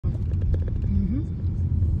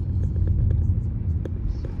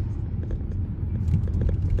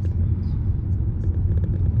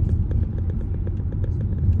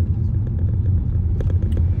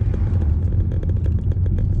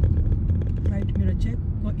check,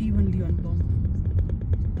 go evenly on bump.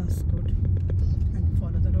 That's good. And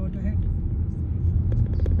follow the road ahead.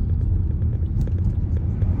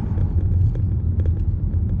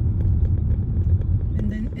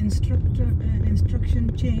 And then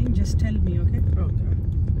instruction change, just tell me, okay? Okay.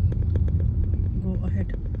 Go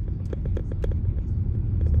ahead.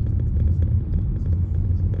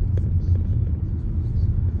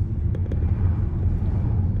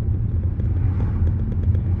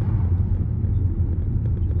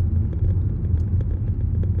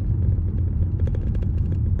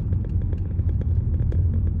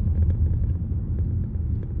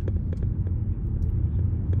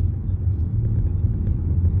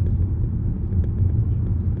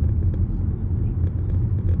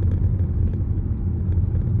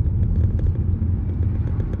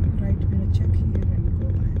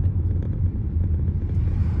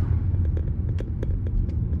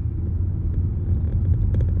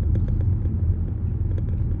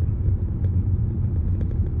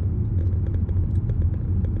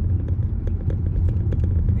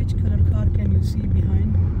 See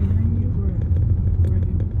behind you?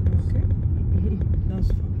 Okay. That's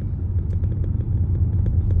fine.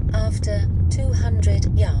 After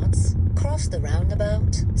 200 yards, cross the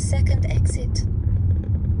roundabout, second exit.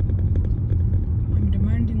 I'm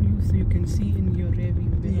demanding you so you can see in your rear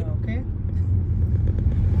view mirror, okay?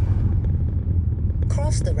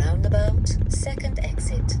 Cross the roundabout, second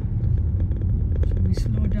exit. So we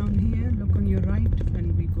slow down here, look on your right,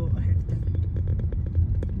 and we go ahead then.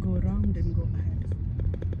 Go around and go ahead.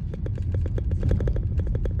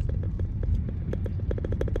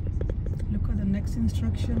 Look at the next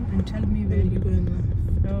instruction and tell me where you're going.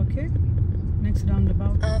 Okay. Next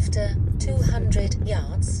roundabout. After 200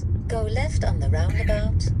 yards, go left on the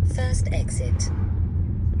roundabout, first exit. So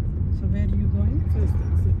where are you going? First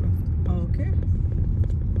exit left. Okay.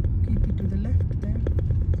 Keep it to the left there.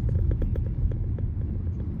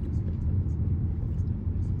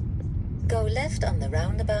 Go left on the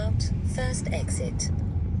roundabout, first exit.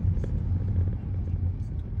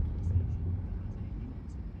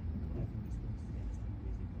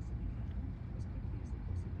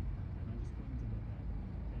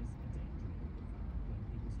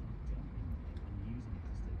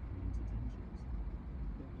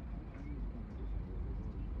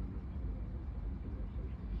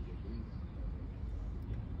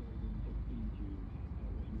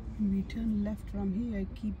 We turn left from here,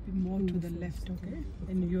 keep more to the left, okay?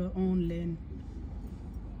 In your own lane.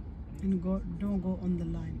 And don't go on the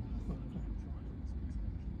line.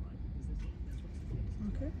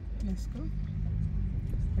 Okay, let's go.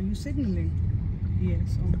 Are you signaling?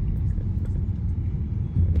 Yes.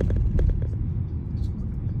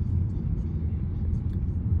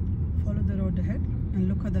 Follow the road ahead and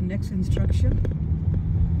look at the next instruction.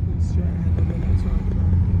 Straight ahead and then it's right.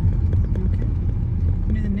 Okay.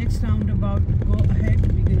 In the next roundabout, go ahead.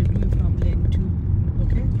 We're going to do it from lane 2.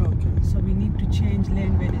 Okay? Okay. So we need to change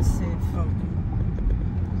lane when it's safe. Okay.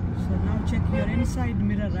 So now check your inside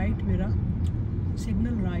mirror, right mirror.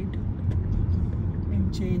 Signal right.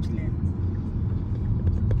 And change lane.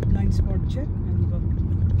 Blind spot check and go.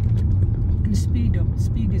 And speed up.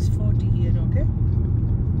 Speed is 40 here, okay?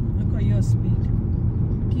 Look at your speed.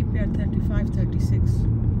 Keep it at 35, 36.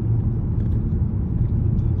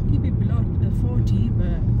 Keep it below 40,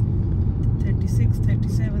 but 36,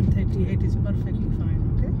 37, 38 is perfectly fine,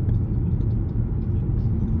 okay?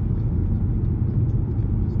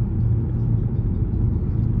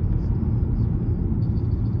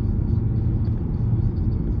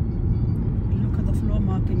 Look at the floor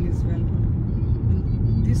marking as well.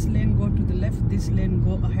 This lane go to the left, this lane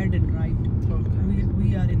go ahead and right. Okay.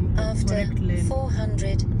 We are in After correct lane.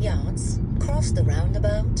 400 yards, cross the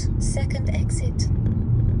roundabout, second exit.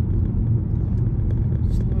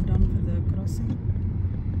 Slow down for the crossing.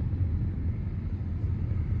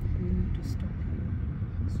 We need to stop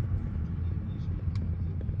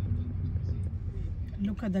here.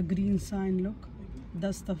 Look at the green sign, look.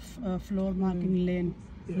 That's the floor marking lane.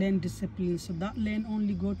 Yeah. Lane discipline. So that lane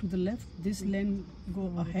only go to the left. This lane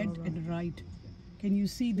go ahead and right. Can you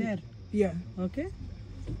see there? Yeah. Okay.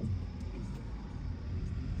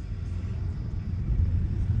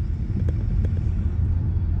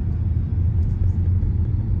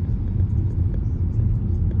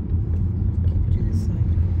 Keep to this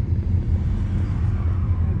side.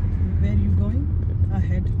 Where are you going?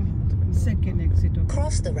 Ahead. Second exit. Okay.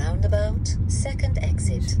 Cross the roundabout, second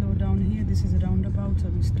exit. Slow down here. This is a roundabout, so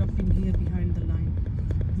we're stopping here behind the line.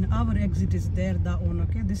 And our exit is there, that one,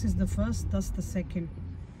 okay? This is the first, that's the second.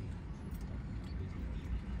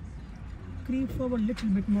 Creep forward a little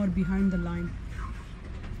bit more behind the line.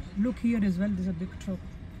 Look here as well, there's a big truck.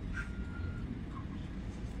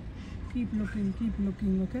 Keep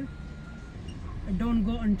looking, okay? Don't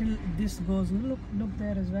go until this goes. Look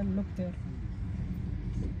there as well, look there.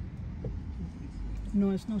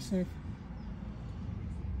 No, it's not safe.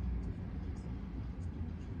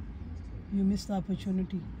 You missed the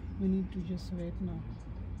opportunity. We need to just wait now.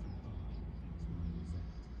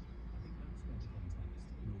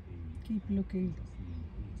 Keep looking.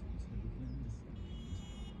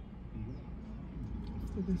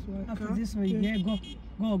 After this way. After this way, yeah,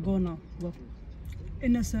 go now, go.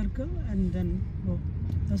 In a circle and then go.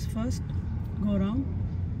 That's first, go around.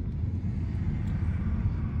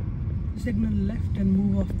 Signal left and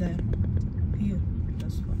move off there. Here,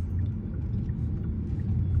 that's fine.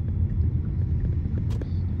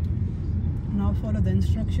 Now follow the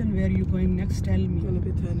instruction. Where you going next, tell me. Gonna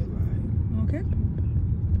be turning right. Okay?